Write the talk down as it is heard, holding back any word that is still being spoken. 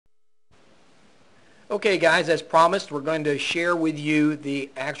Okay guys, as promised, we're going to share with you the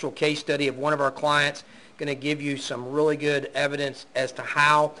actual case study of one of our clients. Going to give you some really good evidence as to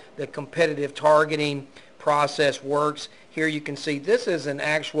how the competitive targeting process works. Here you can see this is an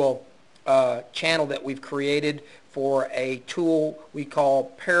actual channel that we've created for a tool we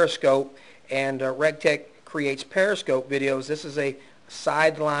call Periscope, and RegTech creates Periscope videos. This is a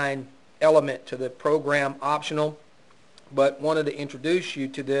sideline element to the program, optional, but wanted to introduce you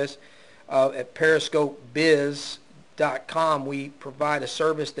to this. At periscopebiz.com, we provide a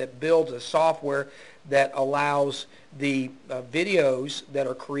service that builds a software that allows the videos that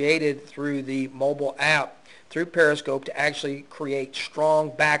are created through the mobile app through Periscope to actually create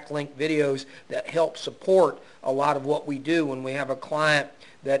strong backlink videos that help support a lot of what we do when we have a client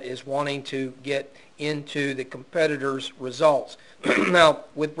that is wanting to get into the competitor's results. Now,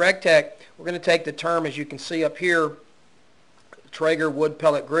 with RegTech, we're going to take the term, as you can see up here, Traeger wood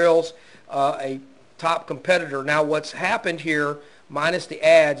pellet grills, a top competitor. Now what's happened here, minus the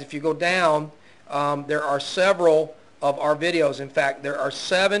ads, if you go down, there are several of our videos. In fact, there are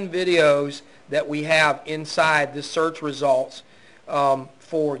 7 videos that we have inside the search results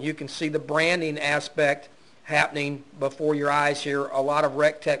you can see the branding aspect happening before your eyes here, a lot of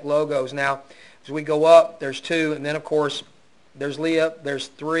RegTech logos. Now as we go up, there's 2, and then of course there's Leah, there's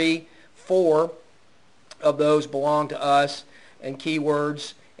 3, 4 of those belong to us and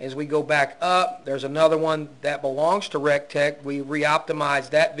keywords. As we go back up, there's another one that belongs to RegTech. We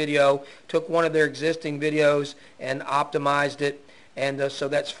re-optimized that video, took one of their existing videos and optimized it, and so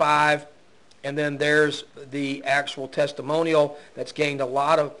that's 5. And then there's the actual testimonial that's gained a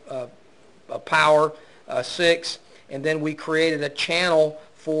lot of power, 6. And then we created a channel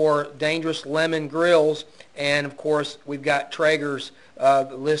for Dangerous Lemon Grills, and of course we've got Traeger's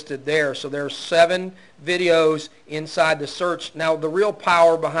listed there. So there's 7 videos inside the search. Now the real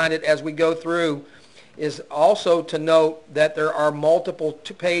power behind it as we go through is also to note that there are multiple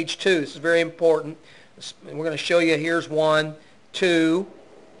page 2. This is very important. We're going to show you. Here's 1, 2,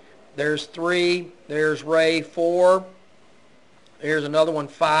 there's 3, there's Ray, 4, here's another one,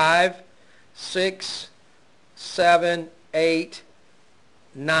 5, 6, 7, 8,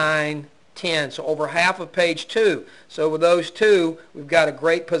 9, 10. So over half of page 2. So with those 2, we've got a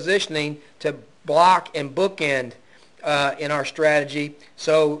great positioning to block and bookend in our strategy,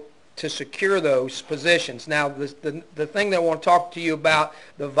 so to secure those positions. Now the thing that I want to talk to you about,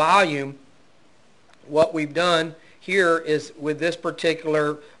 the volume, what we've done here is with this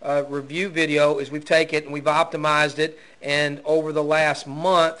particular review video is we've taken it and we've optimized it, and over the last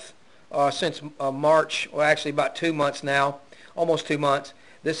month, since March, well actually about 2 months now, almost 2 months,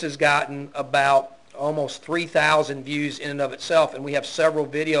 this has gotten about almost 3,000 views in and of itself, and we have several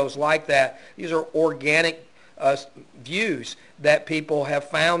videos like that. These are organic views that people have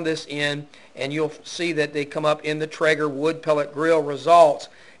found this in, and you'll see that they come up in the Traeger wood pellet grill results,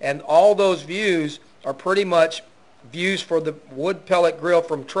 and all those views are pretty much views for the wood pellet grill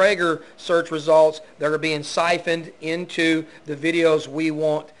from Traeger search results that are being siphoned into the videos we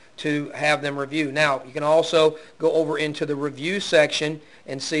want to have them review. Now you can also go over into the review section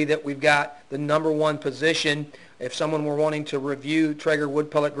and see that we've got the #1 position. If someone were wanting to review Traeger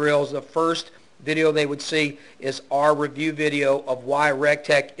wood pellet grills, the first video they would see is our review video of why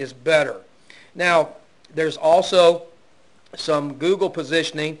RegTech is better. Now there's also some Google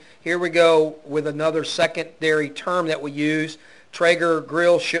positioning. Here we go with another secondary term that we use, Traeger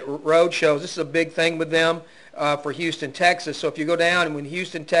grill road shows. This is a big thing with them for Houston, Texas. So if you go down, and when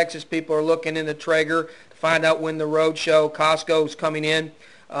Houston, Texas people are looking into Traeger to find out when the road show, Costco is coming in,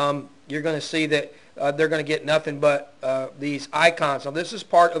 you're going to see that they're going to get nothing but these icons. Now this is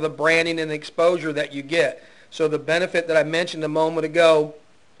part of the branding and the exposure that you get. So the benefit that I mentioned a moment ago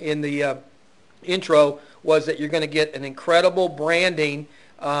in the intro was that you're going to get an incredible branding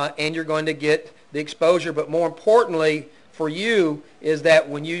and you're going to get the exposure, but more importantly for you is that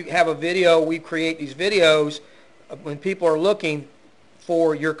when you have a video, we create these videos, when people are looking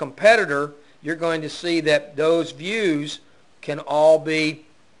for your competitor, you're going to see that those views can all be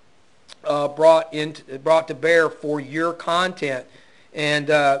brought to bear for your content.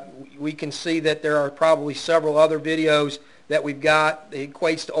 And we can see that there are probably several other videos that we've got. It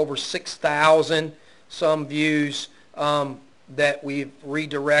equates to over 6,000 some views that we've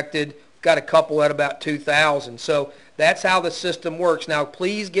redirected. Got a couple at about 2,000. So that's how the system works. Now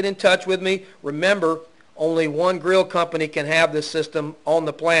please get in touch with me. Remember, only one grill company can have this system on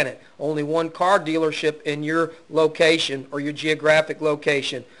the planet. Only one car dealership in your location or your geographic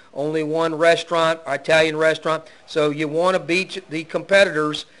location. Only one restaurant, Italian restaurant. So you want to beat the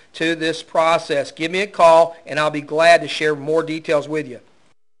competitors to this process. Give me a call and I'll be glad to share more details with you.